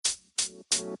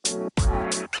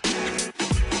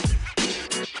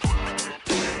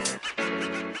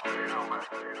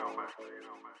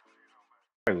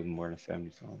Probably more than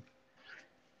 70 songs.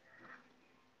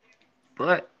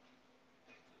 But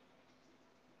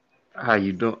how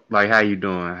you doing? Like how you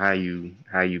doing? How you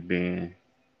been?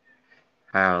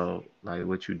 How like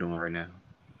what you doing right now?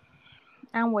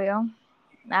 I'm well.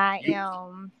 I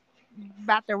am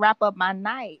about to wrap up my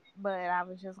night, but I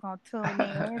was just gonna tune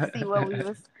in, see what we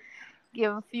was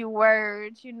give a few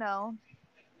words.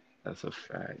 That's a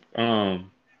fact.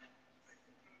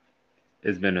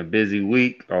 It's been a busy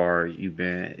week, or it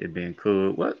been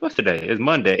cool. What's today? It's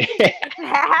Monday.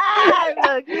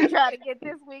 Look, you try to get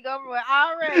this week over with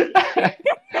already.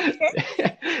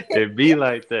 It be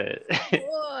like that.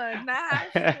 Boy, nah,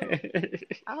 shoot.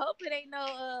 I hope it ain't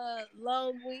no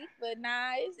long week, but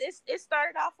nah, it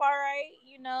started off all right.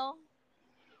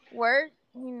 Work,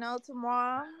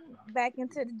 tomorrow back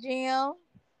into the gym,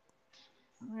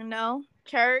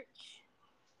 church,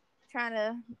 trying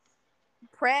to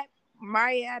prep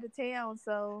Mari out of town,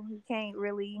 so he can't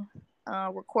really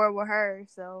record with her.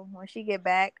 So when she get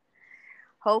back,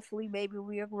 hopefully maybe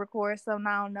we'll record something.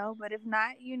 I don't know, but if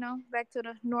not, back to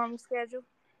the normal schedule.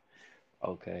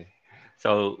 Okay.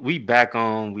 So we back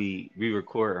on we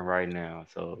recording right now.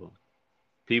 So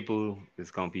people,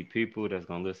 it's gonna be people that's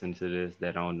gonna listen to this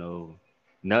that don't know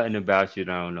nothing about you,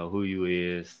 don't know who you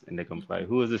is, and they're gonna be like,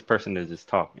 who is this person that's just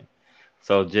talking?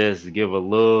 So just give a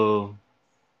little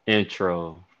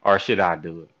intro, or should I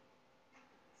do it?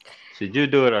 Should you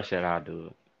do it or should I do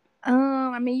it?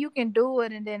 I mean, you can do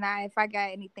it, and then if I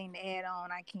got anything to add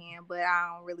on, I can. But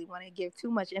I don't really want to give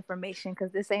too much information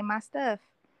because this ain't my stuff.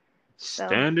 So,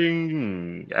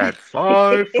 Standing at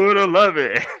 5 foot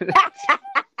 11.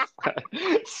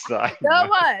 Sorry, come no.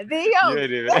 on, the You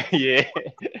ain't only. even, yeah.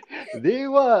 The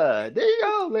one, the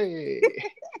only.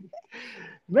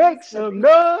 Make some noise.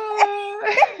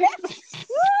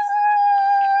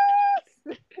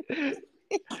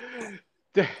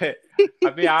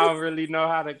 I mean, I don't really know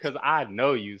how to, cause I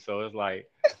know you, so it's like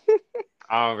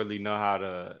I don't really know how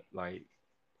to like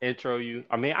intro you.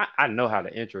 I mean, I know how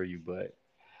to intro you, but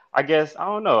I guess I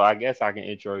don't know. I guess I can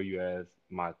intro you as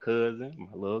my cousin,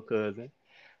 my little cousin.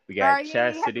 We Oh, got you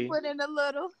ain't have to Chastity. put in a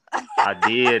little. I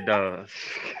did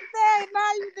Hey,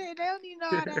 now you did. They don't even know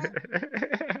how to.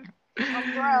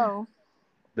 I'm grown.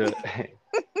 the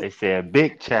they said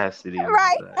big Chastity,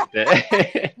 Right. but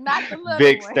that, Not the little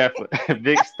big one. stepper,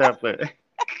 big stepper,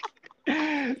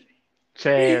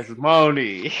 Chaz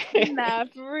Money. Nah,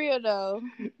 for real though.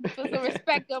 Put some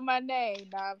respect on my name.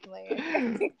 Nah, I'm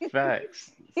playing.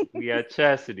 Facts. We got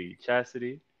Chastity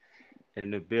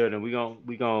in the building.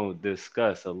 We gonna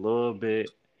discuss a little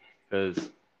bit because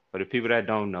for the people that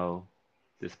don't know,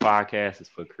 this podcast is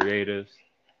for creatives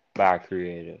by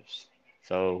creatives.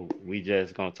 So we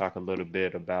just gonna talk a little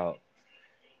bit about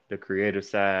the creative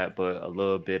side, but a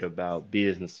little bit about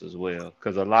business as well.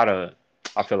 Because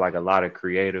I feel like a lot of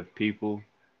creative people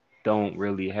don't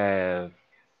really have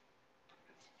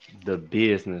the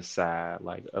business side.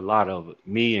 Like a lot of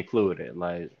me included.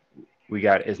 Like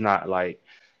it's not like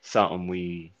something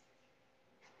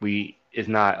it's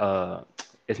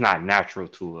not natural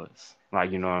to us.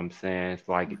 Like you know what I'm saying? It's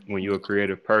like when you're a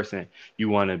creative person, you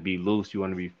want to be loose, you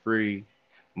want to be free,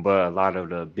 but a lot of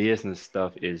the business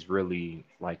stuff is really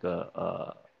like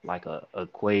a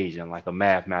equation, like a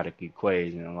mathematical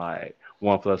equation, like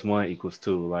 1 plus 1 equals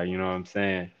 2. Like you know what I'm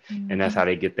saying? And that's how Mhm.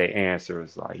 they get their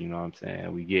answers. Like you know what I'm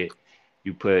saying?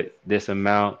 You put this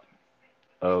amount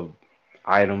of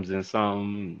items in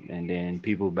something, and then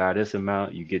people buy this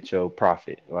amount, you get your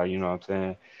profit. Like you know what I'm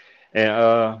saying? And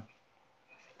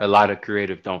a lot of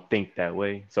creatives don't think that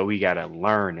way, so we gotta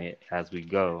learn it as we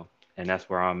go, and that's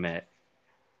where I'm at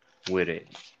with it.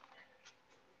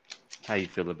 How you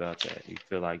feel about that? You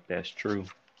feel like that's true?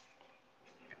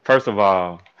 First of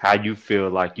all, how you feel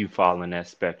like you fall in that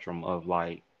spectrum of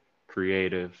like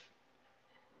creative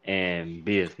and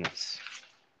business?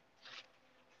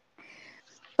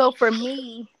 So for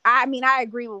me, I mean, I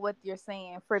agree with what you're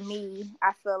saying. For me,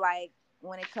 I feel like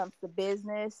when it comes to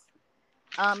business,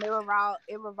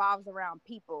 it revolves around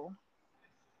people.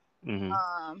 Hmm.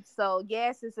 So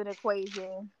yes, it's an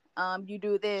equation. You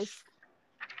do this,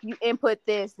 you input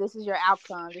this. This is your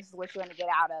outcome. This is what you're gonna get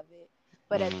out of it.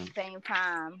 But at Hmm. the same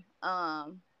time,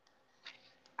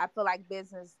 I feel like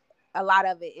business, a lot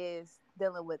of it is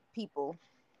dealing with people.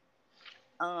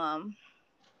 Um,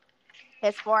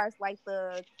 As far as like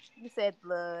the, you said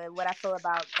the what I feel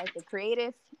about like the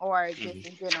creative, or just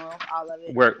in general, all of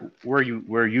it.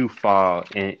 Where you fall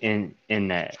in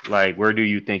that, like, where do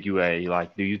you think you at?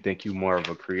 Like, do you think you more of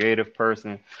a creative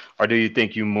person, or do you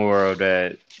think you more of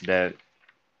that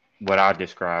what I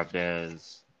described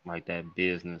as like that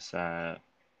business side?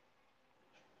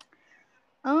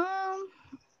 Um,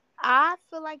 I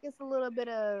feel like it's a little bit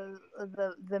of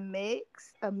a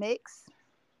mix.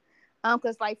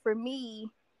 Cause like for me,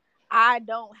 I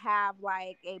don't have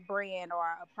like a brand or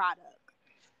a product.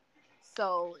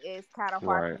 So it's kind of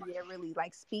hard for Right. me to really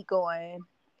like speak on,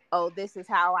 oh, this is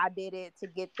how I did it to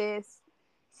get this.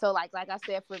 So like I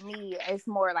said, for me, it's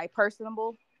more like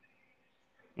personable.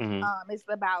 Hmm. It's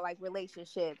about like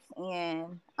relationships,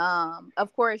 and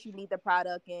of course you need the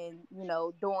product, and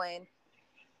doing,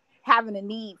 having a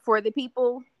need for the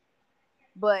people.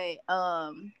 But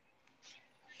I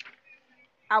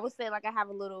would say like I have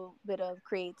a little bit of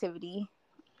creativity.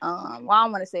 Well, I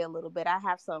don't want to say a little bit. I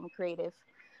have some creative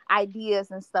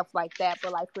ideas and stuff like that.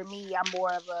 But like for me, I'm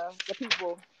more of the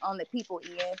people, on the people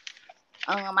end.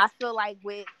 I feel like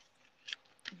with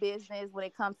business, when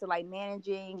it comes to like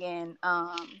managing and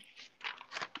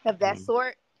of that Hmm.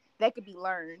 sort, that could be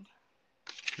learned.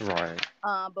 Right.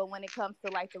 But when it comes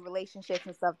to like the relationships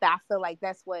and stuff, that I feel like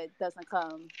that's what doesn't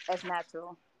come as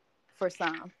natural for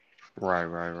some.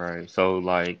 Right. So,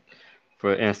 like,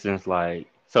 for instance, like,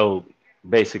 so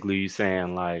basically you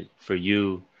saying, like, for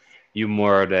you, you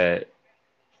more of that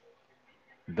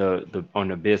the on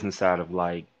the business side of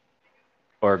like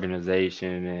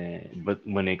organization, and but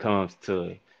when it comes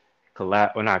to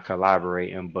well, not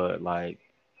collaborating, but like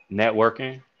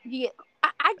networking, Yeah,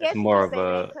 I it's guess you more could of say that,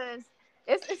 a because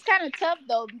it's kind of tough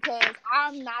though, because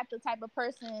I'm not the type of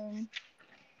person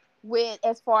with,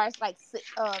 as far as like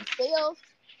sales,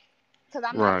 because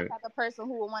I'm not the right, type of person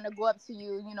who would want to go up to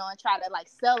you, and try to like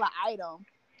sell an item.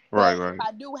 But if right,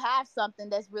 I do have something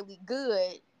that's really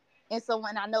good, and so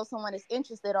when I know someone is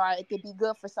interested, or it could be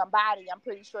good for somebody, I'm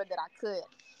pretty sure that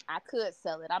I could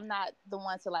sell it. I'm not the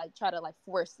one to like try to like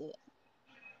force it.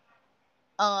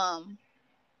 Um,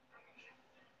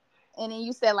 and then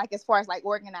you said like as far as like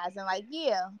organizing, like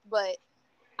yeah, but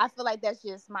I feel like that's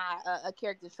just my a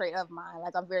character trait of mine.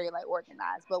 Like I'm very like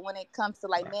organized, but when it comes to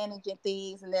like managing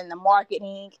things and then the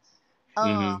marketing, um,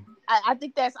 mm-hmm, I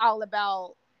think that's all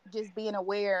about just being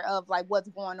aware of like what's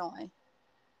going on.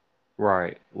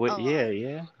 right. What? Um,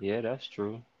 Yeah, that's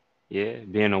true. Yeah,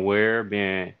 being aware,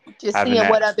 being just having seeing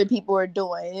what that other people are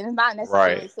doing, and it's not necessarily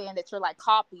right, saying that you're like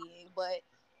copying, but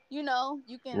you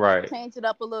can like right. change it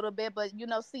up a little bit. But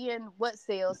seeing what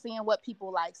sells, seeing what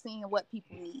people like, seeing what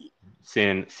people need.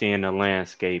 Seeing the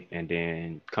landscape and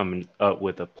then coming up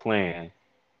with a plan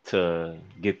to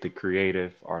get the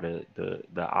creative or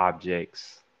the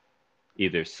objects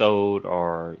either sold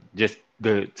or just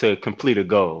the to complete a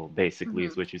goal, basically Hmm.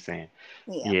 is what you're saying.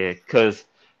 Yeah. Yeah, because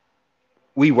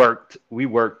we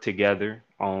worked together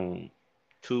on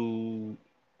two,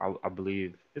 I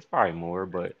believe it's probably more,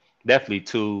 but definitely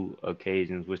two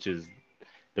occasions, which is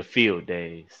the field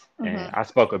days. And Hmm. I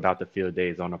spoke about the field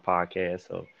days on the podcast.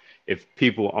 So if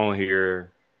people on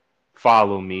here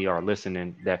follow me or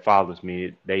listening that follows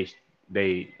me,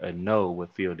 they know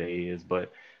what field day is.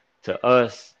 But to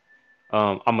us,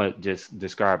 I'm gonna just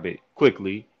describe it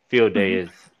quickly. Field day Hmm.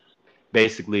 is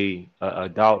basically a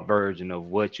adult version of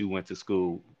what you went to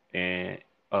school, and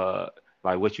uh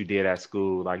like what you did at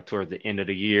school, like towards the end of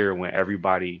the year when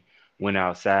everybody went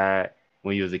outside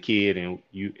when you was a kid, and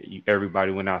you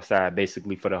everybody went outside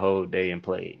basically for the whole day and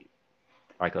played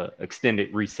like a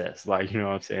extended recess, like, you know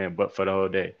what I'm saying, but for the whole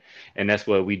day. And that's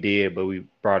what we did, but we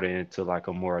brought it into like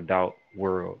a more adult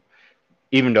world,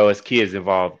 even though it's kids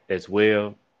involved as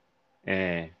well.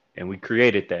 And we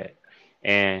created that.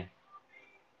 And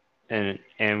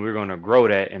and we're going to grow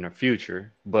that in the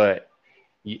future. But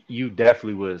you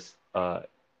definitely was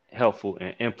helpful in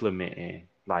implementing,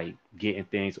 like getting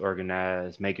things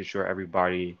organized, making sure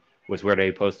everybody was where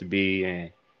they supposed to be,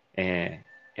 and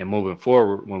and moving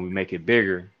forward when we make it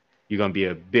bigger, you're gonna be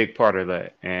a big part of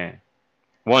that. And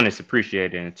one, it's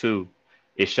appreciated, and two,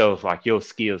 it shows like your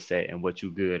skill set and what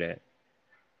you're good at.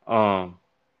 Um,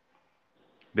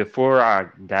 Before I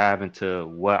dive into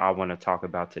what I want to talk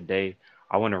about today,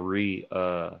 I want to read.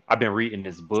 I've been reading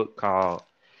this book called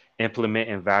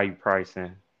Implementing Value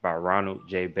Pricing by Ronald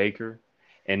J. Baker,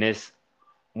 and it's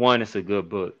a good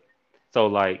book. So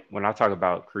like when I talk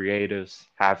about creatives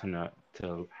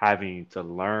having to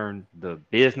learn the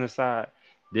business side,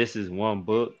 this is one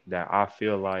book that I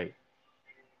feel like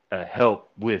help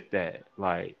with that.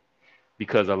 Like,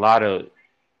 because a lot of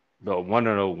the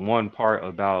one part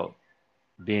about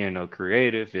being a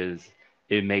creative is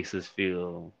it makes us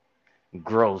feel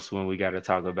gross when we got to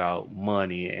talk about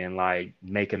money and like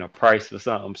making a price for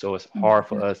something. So it's hard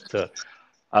for us to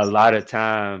a lot of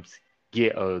times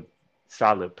get a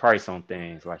solid price on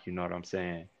things. Like you know what I'm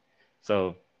saying.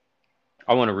 So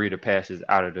I want to read a passage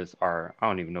out of this, or I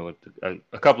don't even know what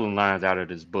a couple of lines out of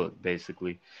this book,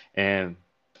 basically. And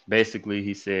basically,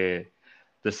 he said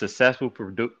the successful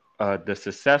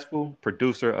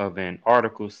producer of an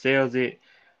article sells it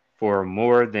for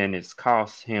more than it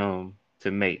costs him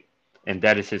to make, and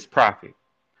that is his profit.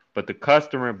 But the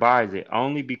customer buys it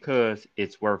only because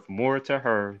it's worth more to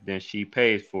her than she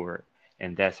pays for it,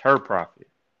 and that's her profit.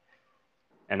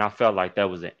 And I felt like that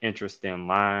was an interesting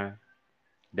line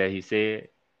that he said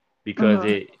because Mm-hmm.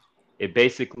 it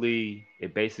basically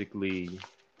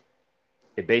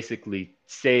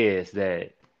says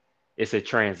that it's a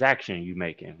transaction you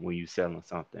making when you selling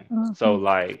something. So Mm-hmm.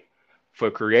 like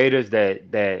for creators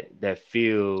that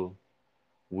feel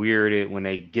weirded when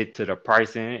they get to the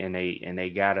pricing and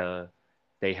they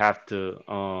have to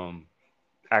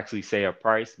actually say a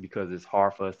price because it's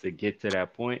hard for us to get to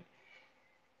that point.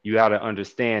 You got to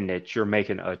understand that you're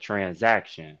making a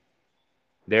transaction.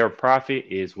 Their profit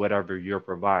is whatever you're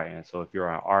providing. So if you're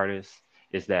an artist,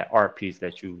 it's that art piece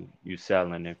that you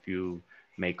selling. If you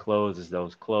make clothes, it's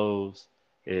those clothes.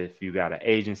 If you got an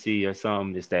agency or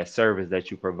something, it's that service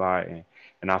that you providing.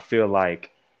 And I feel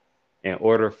like in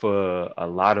order for a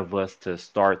lot of us to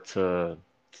start to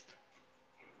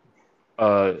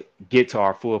uh, get to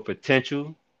our full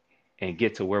potential and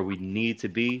get to where we need to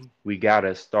be, we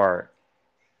gotta start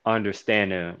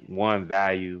understanding one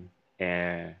value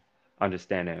and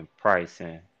understanding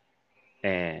pricing,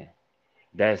 and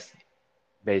that's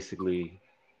basically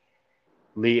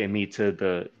leading me to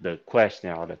the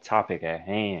question or the topic at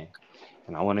hand.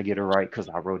 And I want to get it right because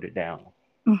I wrote it down.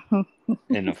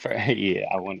 In the first, yeah,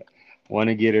 I want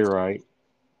to get it right.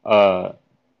 Uh,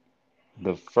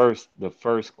 the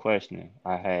first question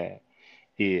I had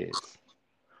is,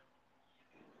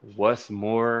 what's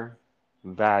more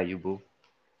valuable,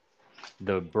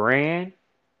 the brand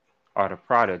or the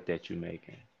product that you're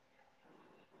making?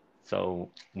 So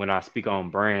when I speak on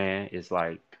brand, it's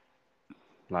like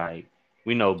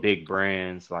we know big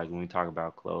brands. Like when we talk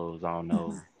about clothes, I don't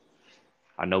know.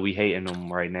 I know we hating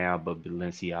them right now, but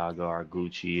Balenciaga or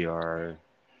Gucci or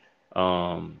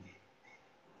um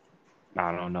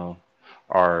I don't know,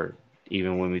 or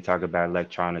even when we talk about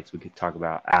electronics, we could talk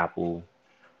about Apple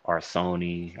or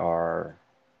Sony or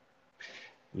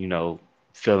you know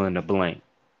fill in the blank.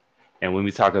 And when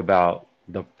we talk about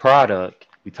the product,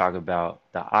 we talk about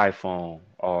the iPhone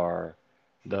or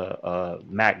the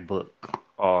MacBook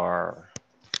or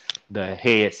the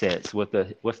headsets.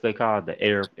 What's they called, the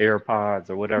AirPods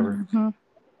or whatever. Mm-hmm.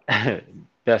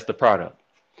 That's the product.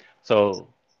 So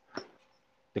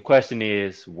the question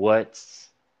is, what's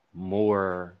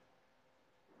more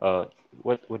uh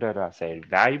what did I say?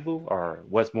 Valuable or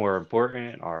what's more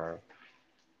important or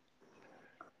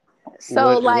So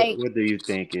what what like what do you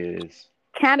think is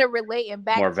kind of relating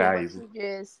back more to what valuable? you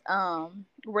just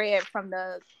read from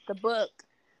the book,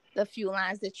 the few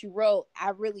lines that you wrote,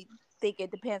 I really think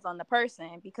it depends on the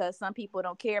person because some people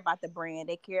don't care about the brand,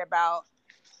 they care about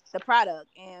the product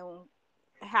and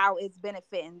how it's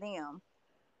benefiting them.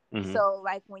 Hmm. So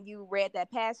like when you read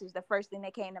that passage, the first thing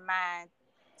that came to mind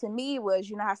to me was,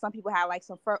 you know how some people have like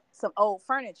some old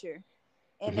furniture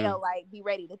and Hmm. they'll like be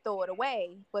ready to throw it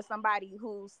away. But somebody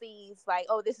who sees like,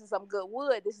 oh, this is some good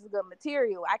wood, this is good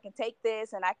material, I can take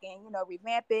this and I can,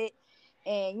 revamp it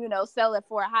and sell it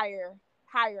for a higher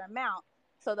amount.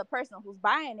 So the person who's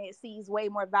buying it sees way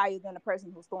more value than the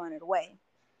person who's throwing it away.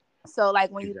 So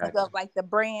like when you think Exactly. of like the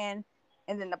brand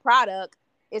and then the product,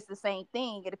 it's the same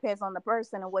thing. It depends on the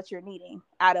person and what you're needing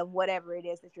out of whatever it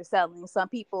is that you're selling. Some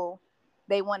people,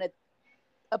 they want to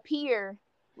appear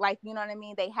like, you know what I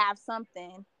mean, they have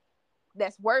something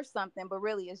that's worth something, but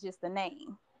really it's just the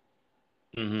name.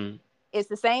 Hmm. It's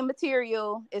the same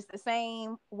material, it's the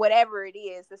same whatever it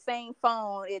is, the same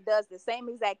phone, it does the same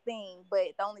exact thing, but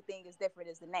the only thing is different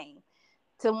is the name.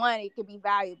 To one, it could be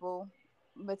valuable,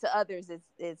 but to others,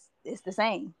 it's the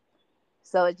same.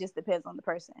 So it just depends on the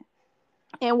person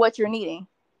and what you're needing.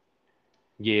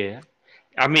 Yeah.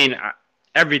 I mean,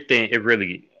 everything it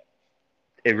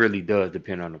really does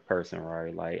depend on the person,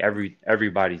 right? Like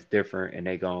everybody's different, and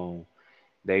they gon'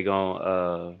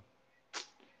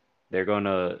 they're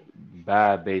gonna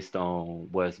buy based on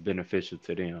what's beneficial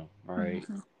to them, right?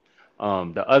 Mm-hmm.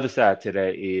 The other side to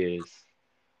that is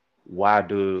why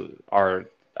do or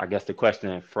I guess the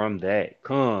question from that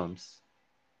comes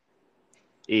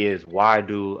is why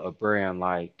do a brand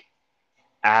like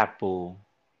Apple,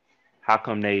 how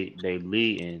come they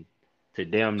leading? to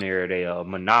damn near they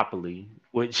monopoly,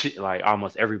 which like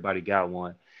almost everybody got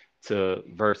one, to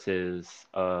versus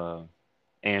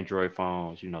Android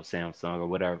phones, Samsung or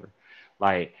whatever.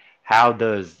 Like how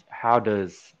does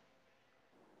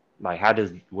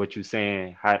what you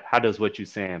saying how does what you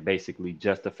saying basically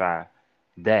justify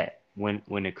that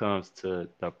when it comes to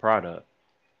the product?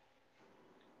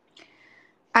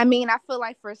 I mean, I feel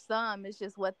like for some, it's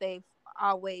just what they've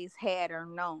always had or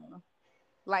known.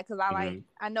 Like, cause Hmm.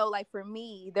 I know, like for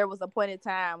me, there was a point in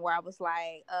time where I was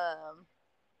like,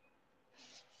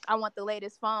 I want the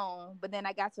latest phone, but then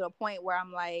I got to a point where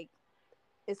I'm like,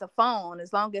 it's a phone.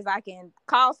 As long as I can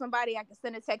call somebody, I can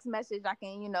send a text message, I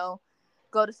can,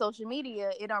 go to social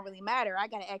media. It don't really matter. I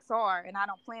got an XR, and I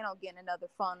don't plan on getting another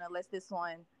phone unless this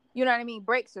one, you know what I mean,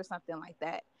 breaks or something like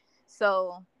that.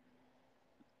 So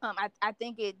I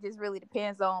think it just really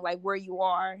depends on like where you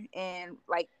are, and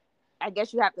like I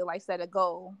guess you have to like set a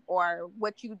goal or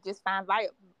what you just find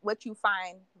valuable, what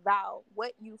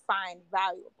you find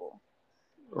valuable.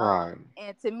 Right.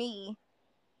 And to me,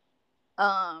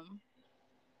 um,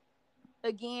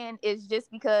 again, it's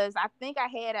just because I think I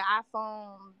had an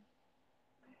iPhone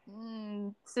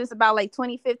since about like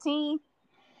 2015.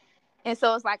 And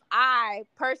so it's like I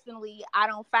personally I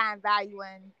don't find value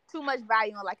in too much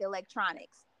value in like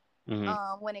electronics. Hmm.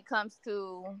 When it comes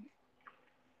to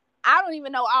I don't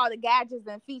even know all the gadgets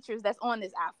and features that's on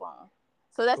this iPhone.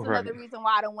 So that's Right. another reason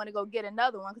why I don't want to go get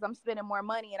another one because I'm spending more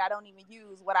money and I don't even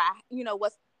use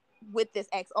what's with this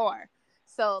XR.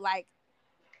 So like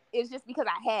it's just because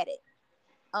I had it.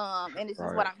 And it's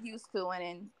just what Right. I'm used to,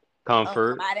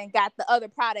 Comfort. I didn't got the other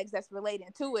products that's relating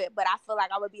to it, but I feel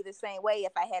like I would be the same way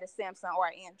if I had a Samsung or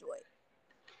an Android.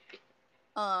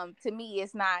 To me,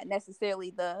 it's not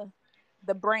necessarily the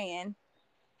brand;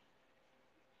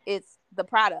 it's the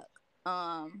product.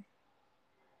 Um,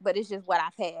 but it's just what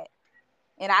I've had,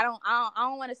 and I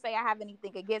don't want to say I have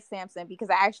anything against Samsung because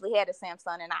I actually had a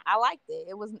Samsung and I liked it.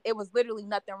 It was literally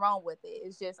nothing wrong with it.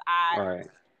 It's just I Right.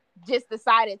 just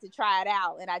decided to try it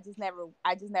out, and I just never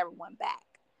went back.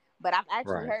 But I've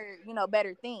actually Right. heard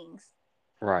better things.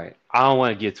 Right. I don't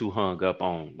want to get too hung up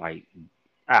on like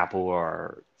Apple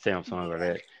or Samsung or Yeah,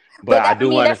 that, but but I that I do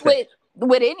mean want to that's say,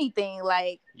 with anything.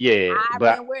 Like yeah, I've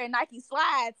been but wearing Nike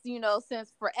slides,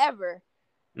 since forever.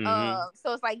 hmm,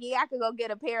 So it's like yeah, I could go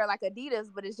get a pair of like Adidas,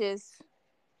 but it's just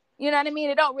you know what I mean.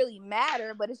 It don't really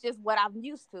matter, but it's just what I'm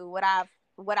used to, what I've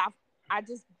I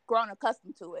just grown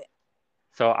accustomed to it.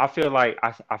 so I feel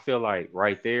like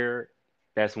right there,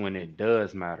 that's when it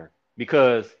does matter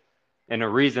because, and the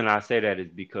reason I say that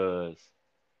is because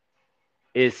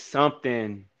it's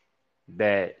something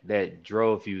that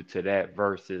drove you to that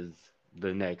versus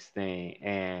the next thing.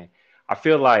 And I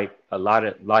feel like a lot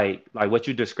of like what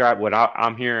you described, what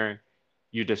I'm hearing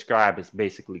you describe is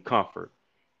basically comfort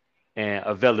and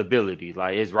availability.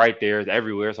 Like it's right there, it's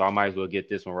everywhere, so I might as well get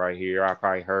this one right here. I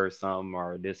probably heard something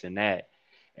or this and that.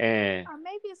 And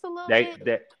Maybe it's a little bit.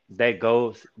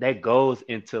 that goes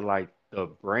into like the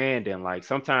brand. And like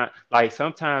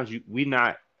sometimes we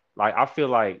not, like I feel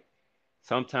like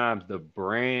sometimes the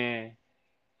brand,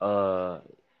 uh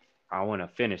I want to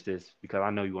finish this because I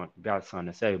know you got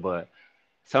something to say, but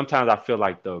sometimes I feel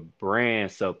like the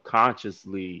brand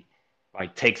subconsciously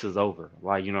like takes us over.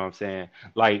 Like, you know what I'm saying?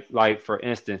 Like for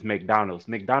instance, McDonald's.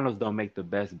 McDonald's don't make the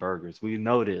best burgers. We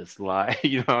know this. Like,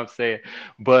 you know what I'm saying?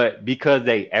 But because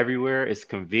they everywhere, it's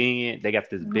convenient. They got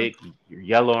this Mhm. big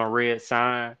yellow and red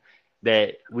sign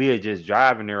that we are just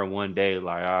driving there one day,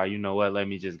 like, you know what? Let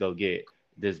me just go get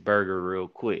this burger real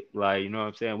quick. Like, you know what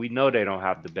I'm saying? We know they don't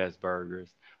have the best burgers,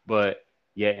 but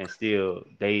yet and still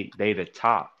they the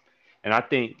top. And I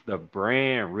think the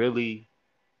brand really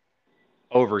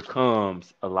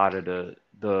overcomes a lot of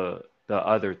the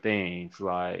other things,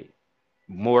 like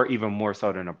even more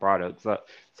so than the product.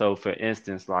 So for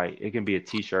instance, like it can be a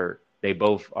t-shirt. They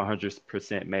both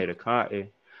 100% made of cotton,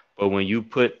 but when you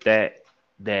put that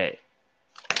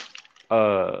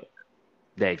uh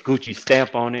that Gucci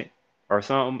stamp on it or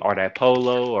something, or that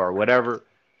polo or whatever,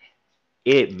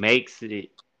 it makes it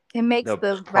It makes the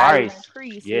the value price,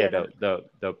 increase. yeah, Yeah,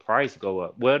 the price go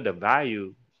up. Well, the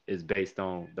value is based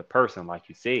on the person, like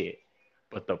you said,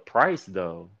 but the price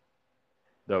though,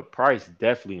 the price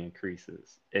definitely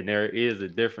increases, and there is a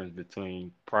difference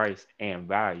between price and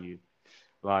value.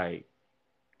 Like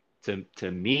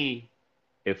to me,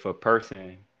 if a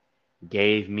person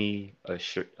gave me a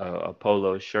shirt, a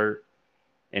polo shirt,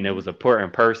 and it Mhm. was a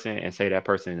important person, and say that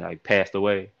person like passed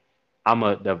away,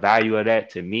 the value of that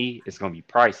to me is gonna be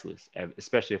priceless,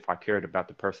 especially if I cared about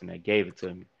the person that gave it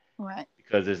to me, Right.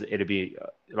 because it'll be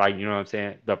like, you know what I'm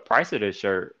saying. The price of this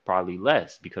shirt probably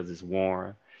less because it's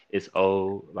worn. it's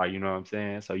old, like you know what I'm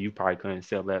saying. So you probably couldn't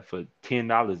sell that for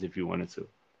 $10 if you wanted to.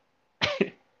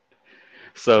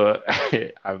 So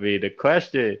I mean, the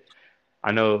question,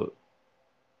 I know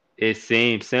it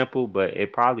seems simple, but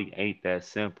it probably ain't that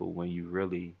simple when you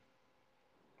really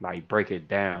like break it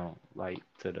down like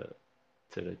to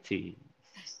the T.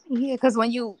 Yeah, because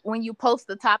when you post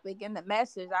the topic in the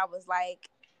message, I was like,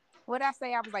 what I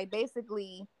say? I was like,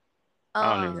 basically, I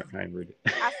don't even um, I ain't read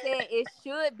I it. said it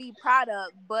should be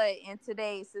product, but in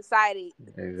today's Exactly. society,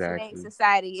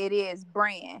 it is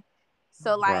brand.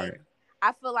 So like, Right.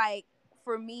 I feel like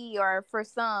for me or for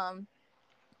some,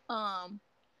 um,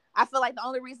 I feel like the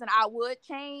only reason I would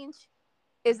change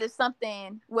is if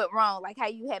something went wrong, like how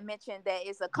you had mentioned that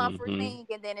it's a comfort Mm-hmm. thing,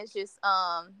 and then it's just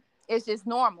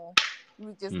normal.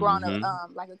 You just grown up,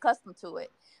 Mm-hmm. like accustomed to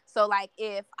it. So like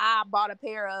if I bought a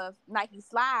pair of Nike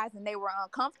slides and they were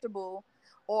uncomfortable,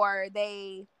 or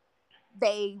they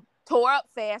tore up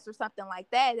fast or something like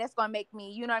that, that's gonna make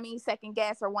me, you know what I mean, second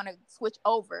guess or want to switch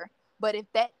over. But if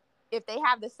they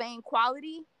have the same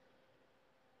quality,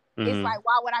 it's Mm-hmm. like,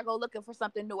 why would I go looking for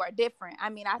something new or different? I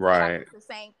mean, I feel like Right. it's the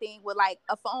same thing with like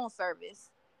a phone service.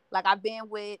 Like I've been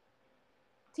with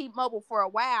T-Mobile for a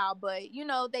while, but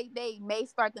they may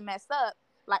start to mess up.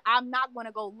 Like I'm not going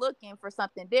to go looking for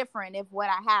something different if what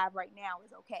I have right now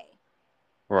is okay.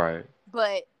 Right.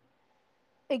 But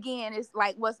again, it's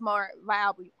like what's more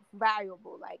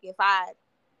valuable. Like if I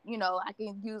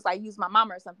can use my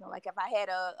mama or something. Like if I had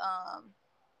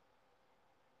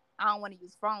I don't want to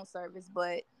use phone service,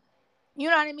 but you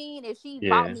know what I mean? If she bought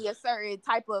Yeah. me a certain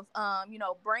type of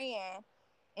brand,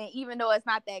 and even though it's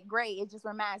not that great, it just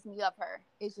reminds me of her.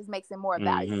 It just makes it more Mm-hmm.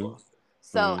 valuable.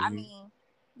 So I Mm-hmm. mean,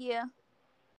 yeah.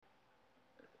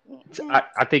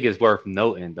 I think it's worth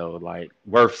noting though, like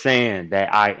worth saying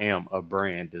that I am a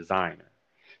brand designer.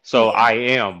 So Yeah. I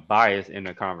am biased in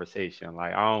the conversation.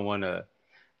 Like I don't want to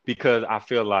because I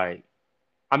feel like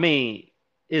I mean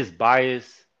it's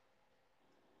bias.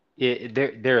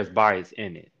 There's bias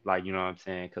in it. Like you know what I'm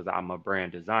saying? Because I'm a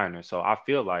brand designer, so I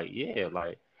feel like yeah,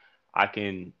 like I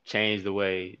can change the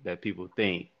way that people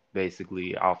think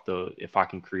basically off the if I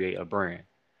can create a brand.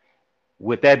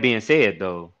 With that being said,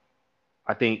 though,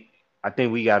 I think I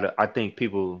think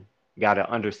people gotta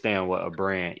understand what a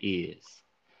brand is.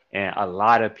 And a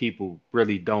lot of people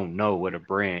really don't know what a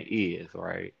brand is,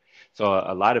 right? So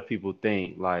a lot of people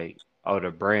think like, oh,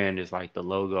 the brand is like the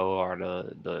logo or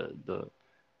the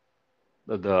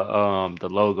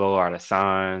logo or the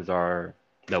signs or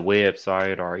the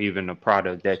website or even the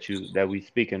product that we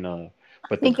speaking of. I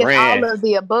But the think it's all brand, of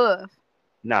the above.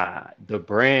 nah, the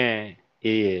brand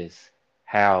is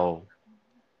how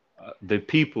the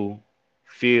people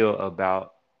feel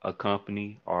about a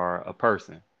company or a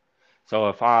person. So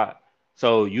if I,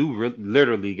 so you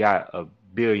literally got a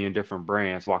billion different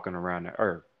brands walking around the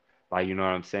earth, like you know what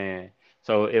I'm saying.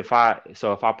 So if I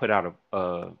put out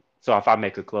so if I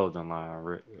make a clothing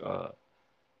line,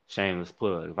 shameless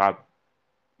plug, if I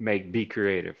make Be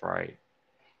Creative, right?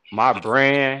 My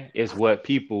brand is what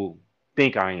people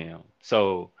think I am.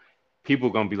 So people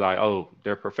gonna be like, oh,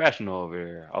 they're professional over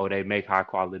there. Oh, they make high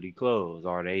quality clothes,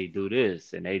 or they do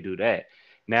this and they do that.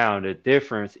 Now the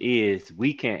difference is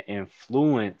we can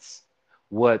influence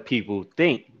what people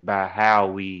think by how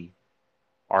we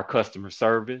our customer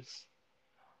service,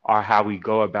 or how we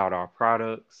go about our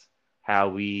products, how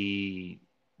we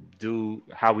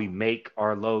how we make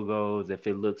our logos, if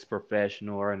it looks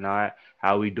professional or not,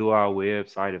 how we do our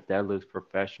website, if that looks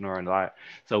professional or not.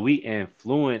 So we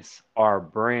influence our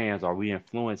brands or we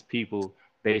influence people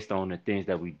based on the things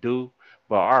that we do.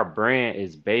 But our brand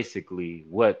is basically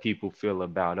what people feel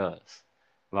about us.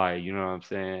 Like, you know what I'm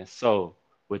saying? So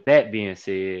with that being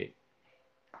said,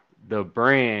 the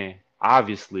brand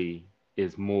obviously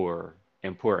is more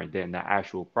important than the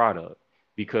actual product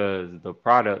because the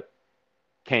product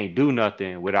can't do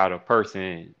nothing without a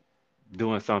person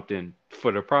doing something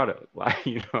for the product. Like,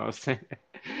 you know what I'm saying?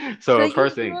 So So a you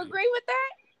person, agree with that?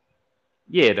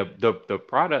 yeah, the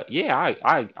product, yeah,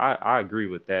 I agree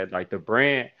with that. Like the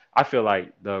brand, I feel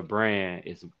like the brand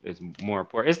is more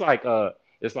important. It's like the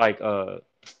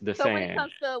So when it saying,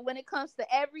 comes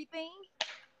to everything,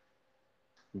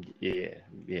 yeah,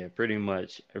 yeah, pretty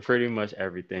much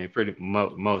everything,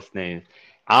 most things.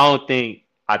 I don't think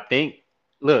I think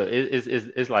look,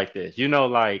 it's like this.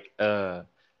 Like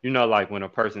when a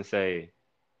person say,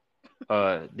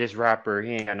 this rapper,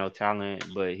 he ain't got no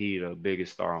talent, but he the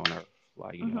biggest star on earth.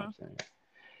 Like, you know what hmm I'm saying?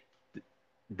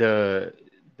 The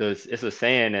it's a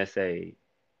saying that say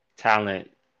talent,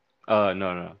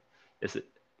 no. It's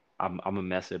I'm gonna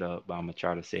mess it up, but I'm gonna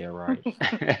try to say it right.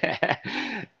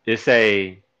 It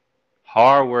say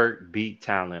hard work beat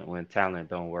talent when talent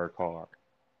don't work hard.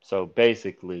 So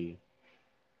basically,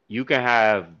 you can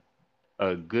have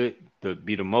a good to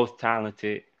be the most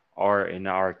talented or in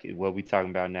our what we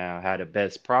talking about now, have the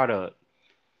best product.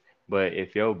 But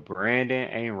if your branding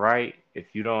ain't right,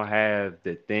 if you don't have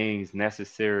the things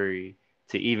necessary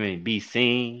to even be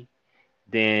seen,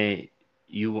 then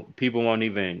you people won't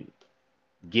even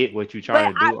get what you're But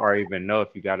trying to do or even know if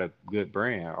you got a good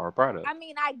brand or product. I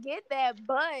mean, I get that,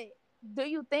 but do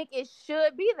you think it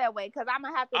should be that way? Because I'm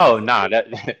gonna have to Oh, nah, disagree.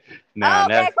 that nah, Oh, okay,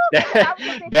 that's cool, cool. Because I was a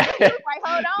that, bit that, confused. Like,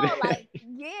 hold on, like,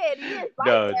 yeah, it is like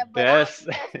no, that, but I don't that's think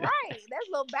that's right. That's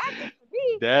a little backwards for me.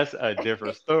 that's a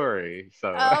different story.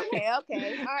 So Oh, okay,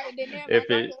 okay, all right, then never mind. if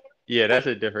Go it, yeah, that's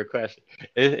a different question.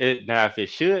 It now if it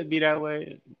should be that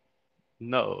way,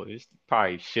 no, it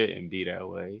probably shouldn't be that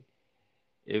way.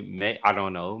 It may, I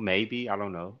don't know, maybe, I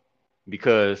don't know.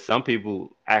 Because some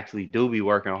people actually do be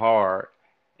working hard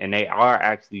and they are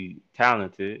actually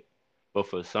talented, but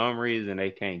for some reason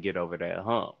they can't get over that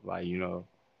hump. Like,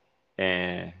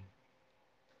 and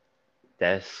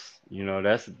that's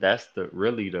the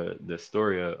really the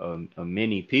story of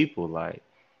many people. Like,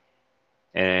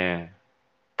 and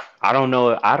I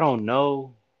don't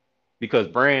know because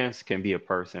brands can be a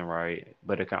person, right?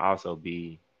 But it can also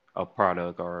be a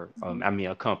product or ahead. I mean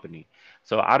a company.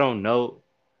 So I don't know.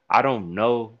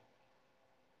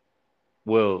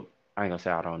 Well, I ain't gonna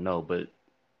say I don't know, but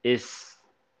it's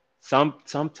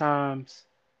sometimes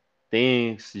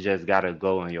things just gotta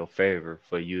go in your favor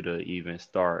for you to even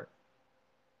start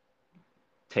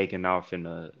taking off in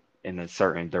a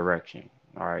certain direction.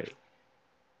 All right.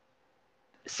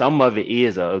 Some of it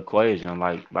is a equation,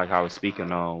 like I was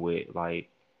speaking on with like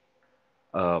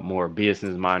more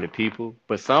business minded people,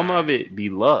 but some of it be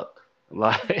luck.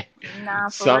 Like Nah,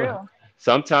 for some real.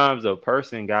 sometimes a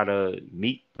person gotta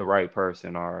meet the right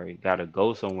person or gotta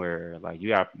go somewhere. Like you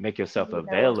gotta make yourself Be the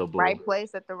available. right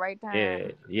place at the right Yeah,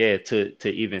 time. yeah, to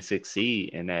even succeed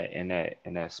in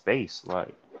that space.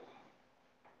 Like,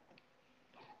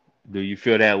 do you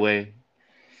feel that way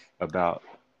about?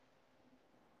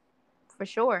 For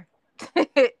sure.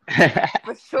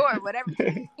 For sure. Whatever you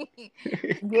mean.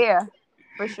 Yeah,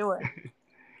 for sure.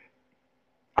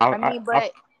 I I, mean, I,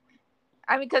 but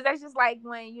I mean, because that's just like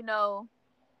when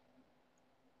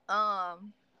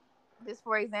um, just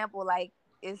for example, like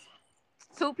it's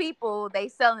two people they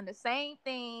selling the same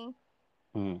thing.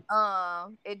 mm,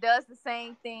 It does the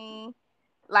same thing.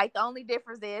 Like the only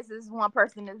difference is one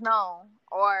person is known,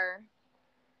 or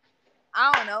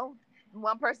I don't know,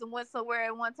 one person went somewhere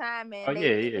at one time oh and they yeah,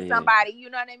 met yeah, yeah. somebody, you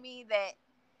know what I mean, that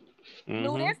knew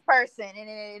Mm-hmm. this person,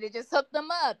 and it just hooked them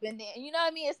up, and then you know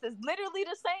what I mean. It's just literally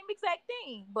the same exact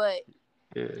thing, but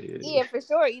Yeah, yeah, yeah, yeah. for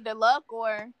sure, either luck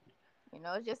or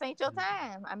it just ain't your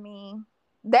time. I mean,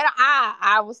 that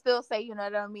I would still say,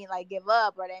 what I mean, like give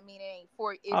up, or that mean it ain't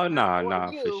for it's Oh not nah, for nah,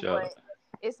 for you, sure. but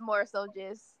it's more so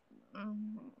just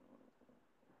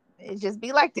it just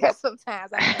be like that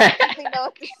sometimes. I mean, I don't really know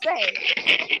what to say.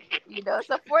 It's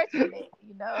unfortunate.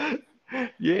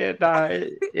 Yeah, nah,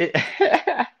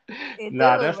 It nah,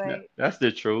 do, that's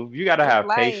the truth. You gotta it's have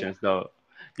life. patience though.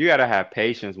 You gotta have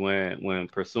patience when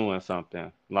pursuing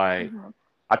something. Like Hmm.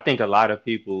 I think a lot of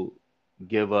people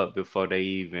give up before they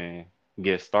even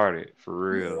get started for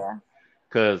real. Yeah.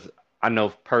 Cause I know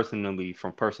personally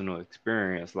from personal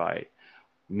experience, like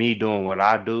me doing what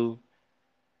I do,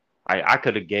 I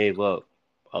could have gave up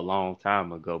a long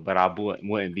time ago, but I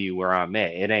wouldn't be where I'm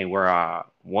at. It ain't where I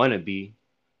want to be,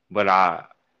 but I'm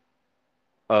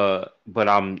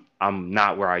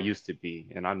not where I used to be.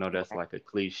 And I know that's Right. like a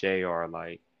cliche or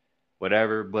like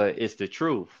whatever, but it's the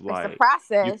truth. It's a Like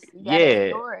you process. You gotta yeah,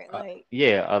 endure it. Like,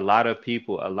 yeah, a lot of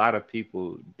people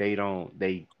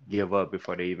they give up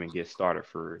before they even get started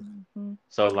for it. hmm,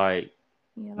 So like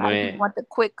yeah, a lot of people when want the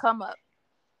quick come up.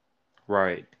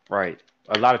 right, right.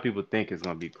 A lot of people think it's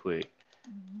gonna be quick.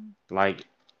 Hmm. Like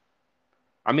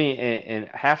I mean, and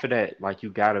half of that, like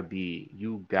you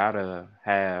gotta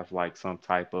have like some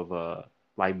type of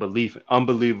like belief,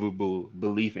 unbelievable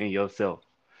belief in yourself.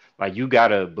 Like you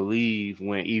gotta believe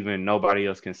when even nobody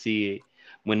else can see it,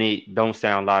 when it don't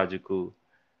sound logical,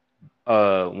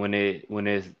 when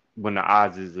the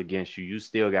odds is against you, you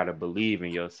still gotta believe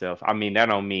in yourself. I mean, that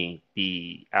don't mean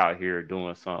be out here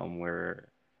doing something where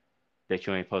that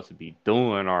you ain't supposed to be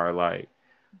doing or like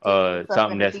Digging yourself something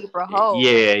in a that's deeper hole.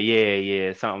 yeah, yeah,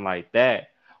 yeah, something like that.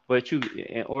 But you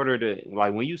in order to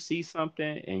like when you see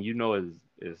something and you know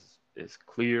is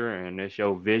clear and it's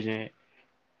your vision,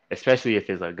 especially if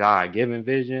it's a God given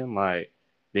vision, like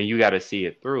then you gotta see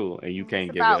it through and you It's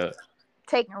can't give it about up.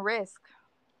 taking risk.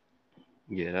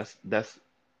 Yeah, that's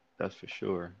for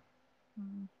sure.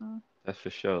 Hmm. That's for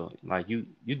sure. Like you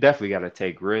definitely got to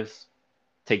take risks,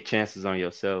 take chances on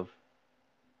yourself,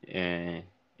 and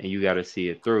you got to see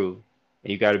it through,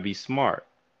 and you got to be smart.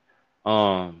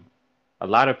 Um, a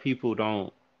lot of people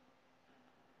don't.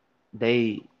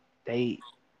 They they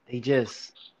they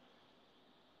just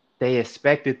they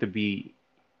expect it to be.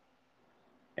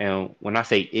 And when I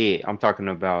say it, I'm talking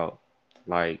about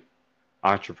like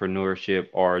entrepreneurship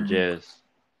or Mhm.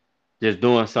 just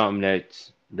doing something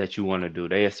that you want to do.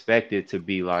 They expect it to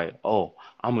be like, oh,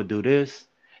 I'm gonna do this,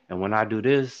 and when I do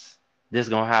this, this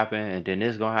gonna happen, and then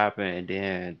this gonna happen, and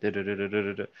then da da da da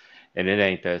da da. And it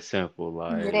ain't that simple.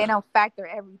 Yeah, they Like, don't factor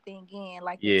everything in,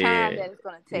 like the time yeah, that it's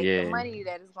gonna take, the yeah, money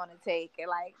that it's gonna take, and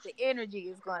like the energy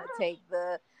it's gonna take,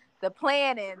 the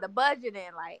planning, the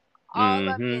budgeting, like all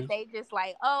of it. mm-hmm, They just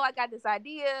like, oh, I got this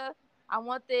idea, I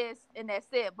want this, and that's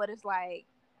it. But it's like,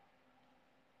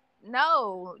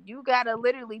 no, you gotta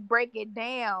literally break it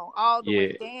down all the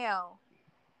way yeah. down.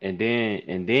 And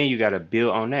then you gotta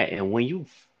build on that. And when you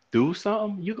do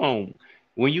something, you gon'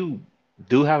 when you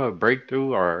do have a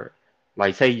breakthrough or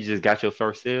like say you just got your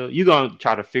first sale, you gonna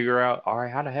try to figure out, all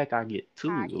right, how the heck I get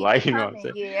How two? I keep Like, it you know what I'm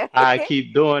coming, saying? yeah. How I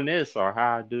keep doing this or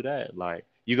how I do that. Like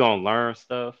you gonna learn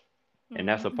stuff and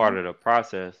that's a Hmm. part of the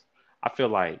process. I feel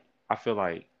like I feel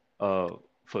like uh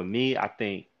for me,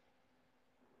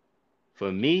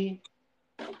 for me,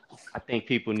 I think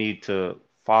people need to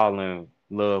fall in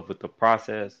love with the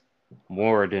process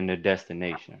more than the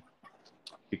destination.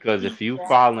 Because if you Yeah.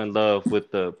 fall in love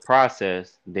with the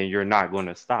process, then you're not going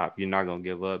to stop. You're not going to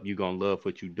give up. You're going to love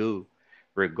what you do,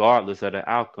 regardless of the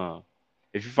outcome.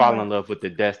 If you fall in Right. love with the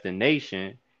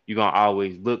destination, you're going to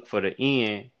always look for the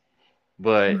end.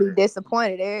 And But be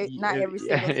disappointed not every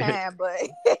single yeah, time, but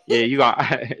you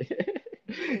gonna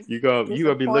just you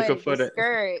gonna be looking disappointed, for the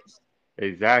discouraged.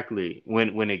 exactly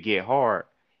when it get hard,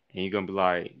 and you're gonna be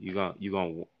like you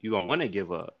gonna want to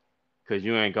give up because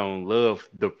you ain't gonna love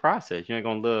the process. You ain't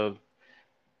gonna love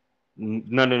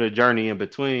none of the journey in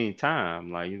between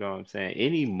time. Like, you know what I'm saying?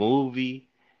 Any movie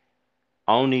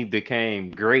only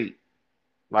became great.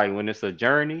 Like when it's a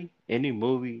journey, any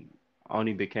movie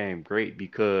only became great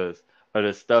because of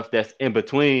the stuff that's in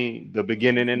between the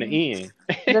beginning and Hmm. the end.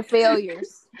 The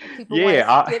failures. People want to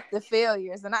Yeah, skip the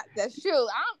failures, and that's true.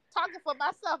 I'm talking for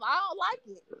myself. I don't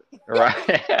like it.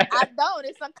 I right. don't.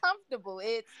 It's uncomfortable.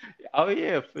 It's Oh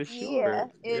yeah, for yeah.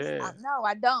 sure. It's Yeah, no,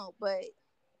 I don't. But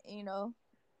you know,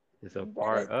 it's a you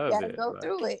part of gotta it. go Like,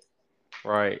 through it.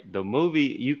 right, the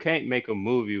movie you can't make a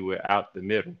movie without the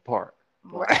middle part.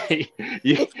 Right. Like,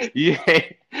 you, you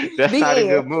that's not a The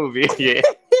good end. movie. Yeah.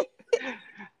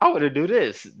 I want to do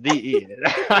this. The end.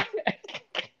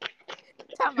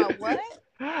 Talking about what?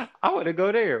 I want to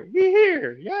go there. We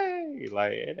here. Yay.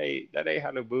 Like that ain't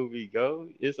how the movie go.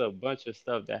 It's a bunch of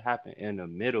stuff that happen in the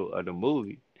middle of the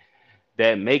movie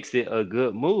that makes it a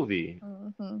good movie.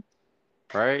 Hmm.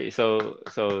 Right? So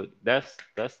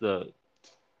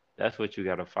that's what you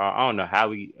gotta follow. I don't know how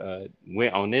we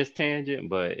went on this tangent,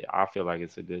 but I feel like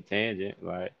it's a good tangent.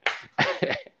 Like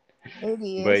It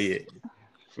but is. yeah,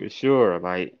 for sure.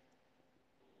 Like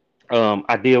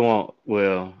I did want.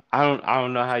 Well, I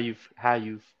don't know how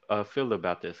you feel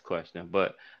about this question,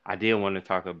 but I did want to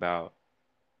talk about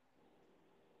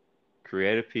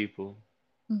creative people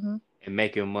Hmm. and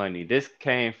making money. This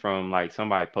came from like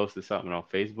somebody posted something on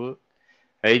Facebook.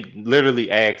 They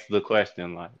literally asked the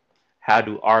question like, "How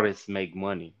do artists make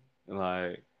money?"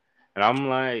 Like, and I'm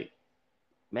like,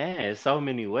 man, there's so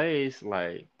many ways.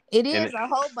 Like, It and is a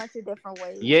whole bunch of different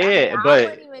ways. I mean, yeah, I but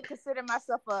wouldn't even consider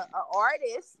myself a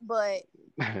artist, but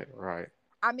right.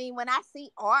 I mean, when I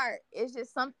see art, it's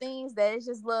just some things that it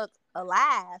just look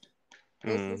alive.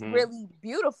 It's just Hmm. really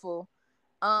beautiful.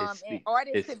 It And speaks.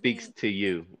 artists It could speaks be, to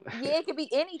you. yeah, it could be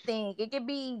anything. It could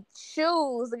be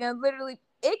shoes. It can literally,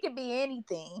 it could be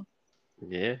anything.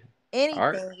 Yeah.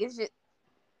 Art. Anything. It's just,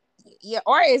 yeah,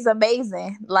 art is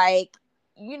amazing. Like,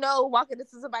 walking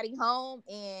into somebody's home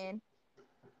and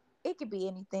it could be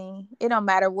anything. It don't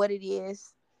matter what it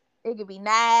is. It could be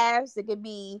knives. It could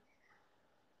be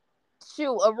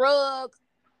shoot a rug,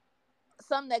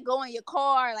 something that go in your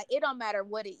car. Like it don't matter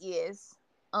what it is.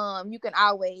 You can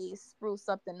always spruce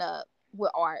something up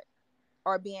with art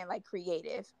or being like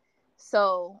creative.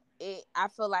 So I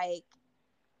feel like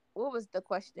what was the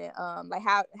question? Like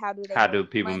how do they How do make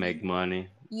people make money? money?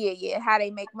 Yeah, yeah. How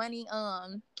they make money?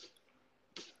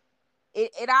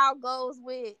 It all goes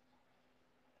with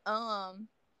um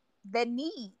the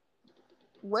need.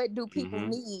 What do people Mm-hmm.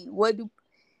 need? What do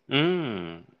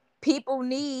Mm. people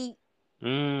need?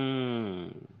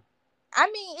 Mm. I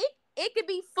mean, it could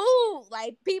be food.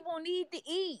 Like people need to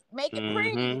eat. Make it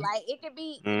pretty. Mm-hmm. Like it could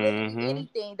be literally Mm-hmm.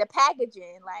 anything. The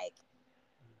packaging, like.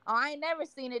 oh, I ain't never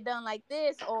seen it done like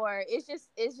this, or it's just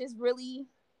really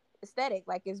aesthetic,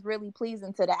 like it's really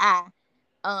pleasing to the eye.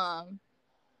 Um,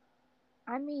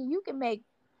 I mean, you can make.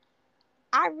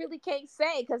 I really can't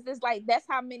say because it's like that's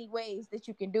how many ways that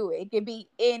you can do it. It can be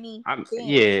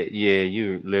anything. Yeah,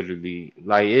 you literally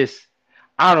like it's.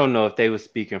 I don't know if they were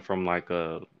speaking from like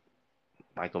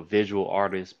a visual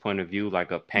artist point of view,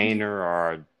 like a Mhm. painter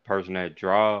or a person that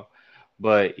draw,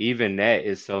 but even that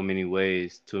is so many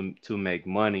ways to make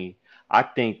money. I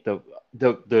think the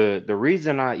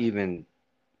reason I even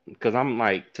because I'm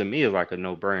like to me it's like a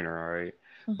no-brainer, all right.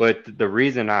 But the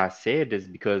reason I said this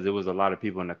because there was a lot of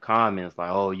people in the comments like,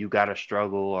 "Oh, you gotta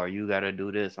struggle or you gotta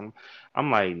do this."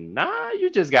 I'm like, nah, you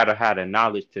just gotta have the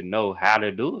knowledge to know how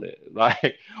to do it.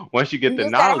 Like once you get You the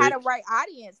just gotta have the knowledge, right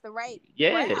audience, the right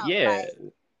yeah, crowd. yeah, Like,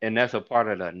 and that's a part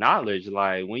of the knowledge.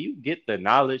 Like when you get the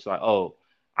knowledge, like, oh,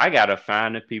 I gotta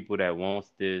find the people that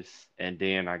wants this, and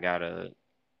then I gotta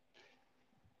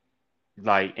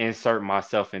like insert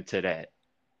myself into that.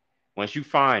 Once you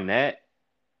find that.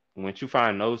 Once you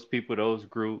find those people, those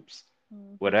groups,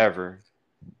 hmm whatever,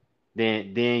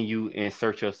 then you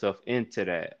insert yourself into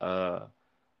that.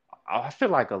 I feel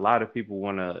like a lot of people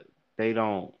wanna they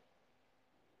don't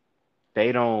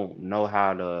they don't know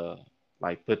how to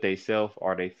like put themselves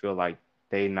or they feel like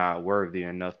they not worthy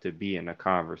enough to be in a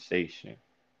conversation,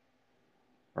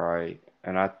 right?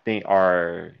 And I think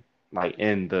are like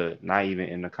in the not even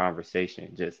in the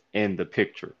conversation, just in the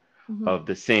picture hmm of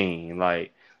the scene.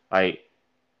 Like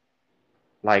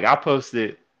like I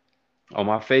posted on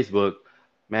my Facebook,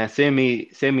 man, send me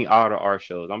all the art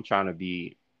shows. I'm trying to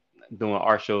be doing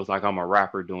art shows like I'm a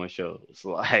rapper doing shows.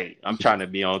 Like I'm trying to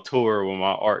be on tour with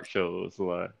my art shows.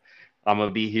 Like I'm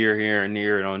gonna be here, and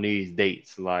there on these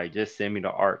dates. Like just send me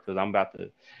the art because I'm about to,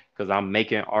 because I'm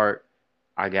making art.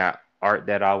 I got art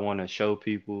that I want to show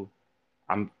people.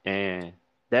 And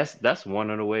that's one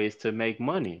of the ways to make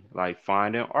money, like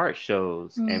finding art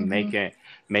shows and hmm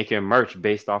making merch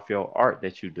based off your art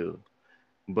that you do,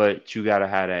 but you gotta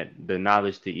have the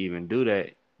knowledge to even do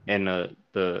that, and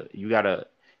the you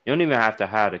don't even have to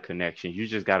have the connections. You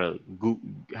just gotta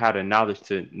have the knowledge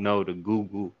to know to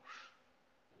Google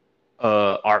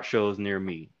art shows near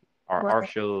me or art Right.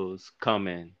 shows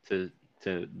coming to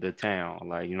the town.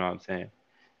 Like you know what I'm saying?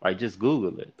 Like just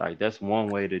Google it. Like that's one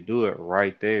way to do it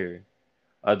right there.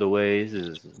 Other ways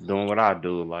is doing what I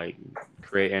do, like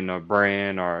creating a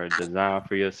brand or a design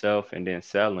for yourself and then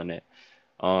selling it.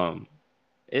 Um,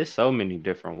 it's so many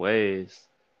different ways.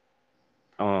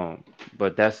 Um,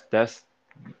 but that's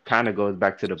kind of goes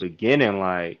back to the beginning,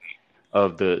 like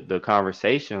of the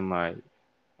conversation. Like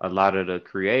a lot of the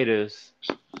creators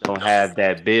don't have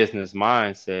that business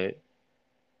mindset,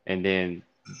 and then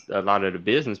a lot of the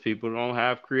business people don't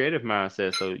have creative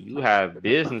mindset. So you have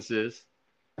businesses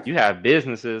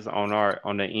on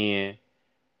the end,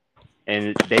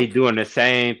 and they doing the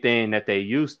same thing that they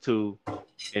used to,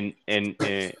 and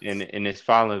it's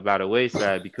falling by the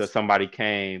wayside because somebody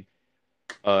came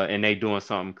and they doing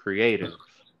something creative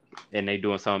and they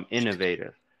doing something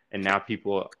innovative, and now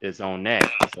people is on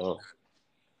that. So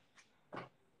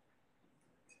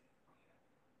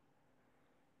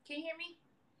Can you hear me?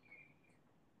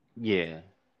 yeah,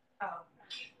 Oh,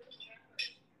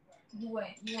 you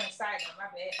went silent. My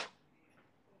bad.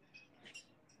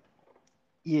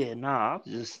 yeah, nah,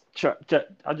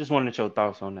 I just wanted your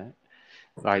thoughts on that.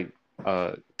 Like,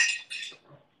 uh,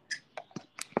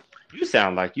 you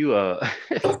sound like you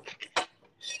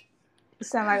You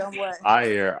sound like I'm what? I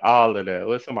hear all of that.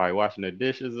 Was somebody washing the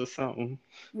dishes or something?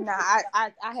 Nah,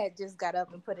 I had just got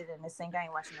up and put it in the sink. I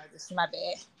ain't watching no. This is my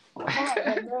bad.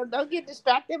 Hold on, don't get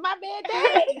distracted. My bad.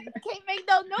 Dang, can't make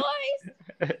no noise.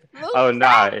 Lose Oh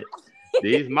nah, track.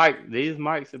 these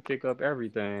mics will pick up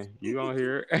everything. You gonna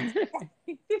hear it?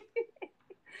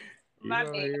 You My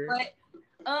gonna bad. hear it? But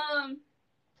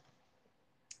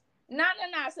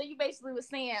no. So you basically was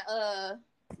saying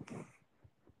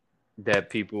That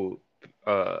people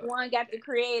uh one got the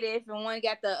creative and one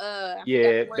got the I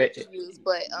forgot yeah, the word you used,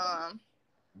 but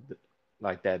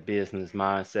like that business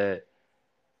mindset,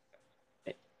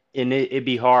 and it'd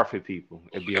be hard for people.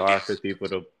 It'd be hard for people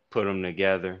to put them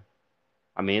together.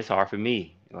 I mean, it's hard for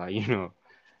me, like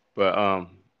but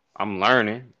I'm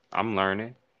learning,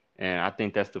 and I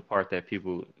think that's the part that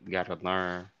people got to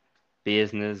learn: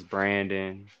 business,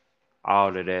 branding,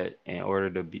 all of that, in order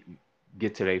to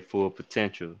get to their full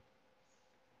potential.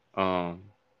 Um,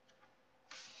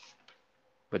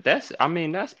 but I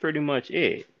mean, that's pretty much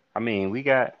it. I mean, we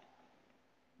got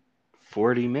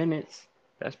 40 minutes.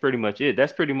 That's pretty much it.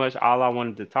 That's pretty much all I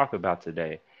wanted to talk about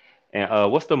today.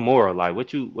 And what's the moral like?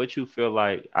 What you feel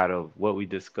like out of what we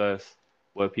discussed?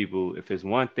 what people, if it's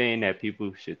one thing that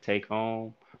people should take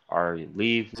home or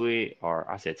leave with, or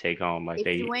I said take home like If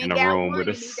they you in ain't a got room one, with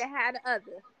you need to us, have the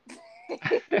other.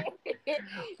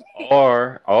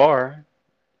 or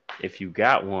if you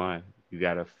got one, you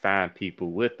gotta find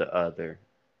people with the other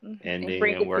and And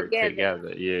bring then it work together.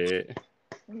 together. Yeah.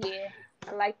 Yeah,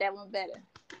 I like that one better.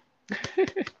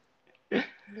 Yeah.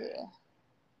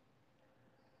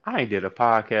 I ain't did a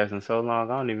podcast in so long.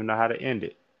 I don't even know how to end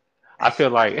it. I feel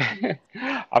like I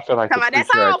feel like Come the on, that's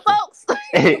preacher all, at church. folks.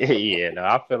 Yeah, no,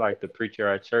 I feel like the preacher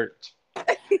at church.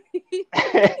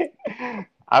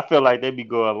 I feel like they be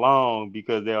going long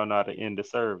because they don't know how to end the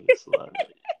service.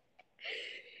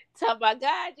 Talk about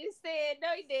God just said no,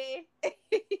 he did.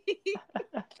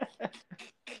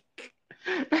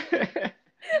 Like,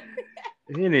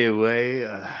 anyway,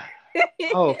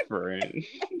 offering.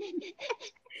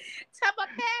 Talk about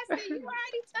Pastor, you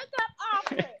already took up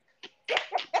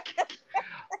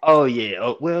Oh yeah.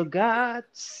 Oh, well, God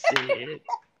said,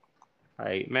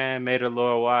 like, man, may the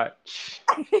Lord watch.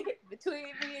 offering between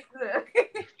me and good.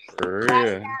 For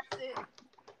God's real. absent.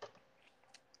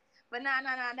 But nah,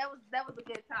 that was a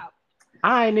good talk.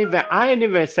 I ain't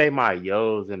even say my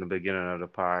yos in the beginning of the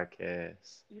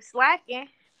podcast. You slacking.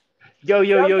 Yo,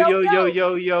 yo, Yo, yo, yo, yo, yo, yo.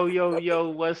 yo, yo, yo, yo.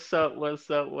 What's up? What's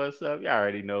up? What's up? Y'all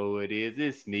already know who it is.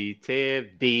 It's me,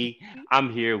 Ted B.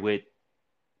 I'm here with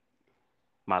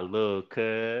my little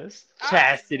cuz, Oh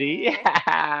Chastity. man. We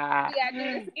gotta do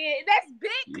this again. That's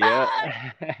big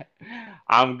Yeah. cuz.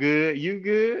 I'm good. You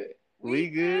good? We We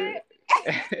good.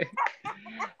 good.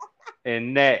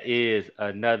 And that is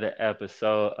another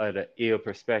episode of the Ill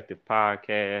Perspective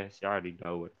Podcast. Y'all already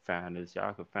know where to find us.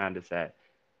 Y'all can find us at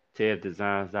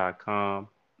tevdesigns.com.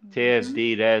 Tev Mhm.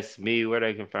 D, that's me. Where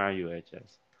they can find you at,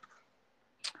 Jess?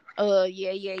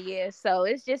 Yeah. So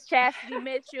it's just Chastity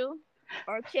Mitchell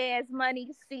or Chaz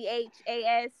Money,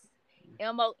 ChasMonies.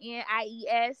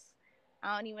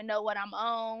 I don't even know what I'm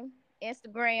on.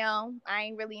 Instagram. I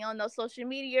ain't really on no social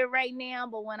media right now,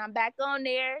 but when I'm back on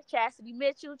there, Chastity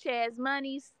Mitchell, Chaz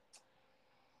Monies.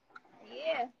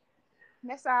 Yeah,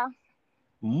 that's all.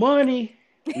 Money.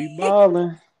 We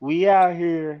balling. We out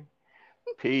here.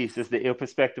 Peace. It's the Ill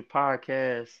Perspective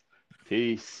Podcast.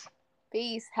 Peace.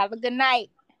 Peace. Have a good night.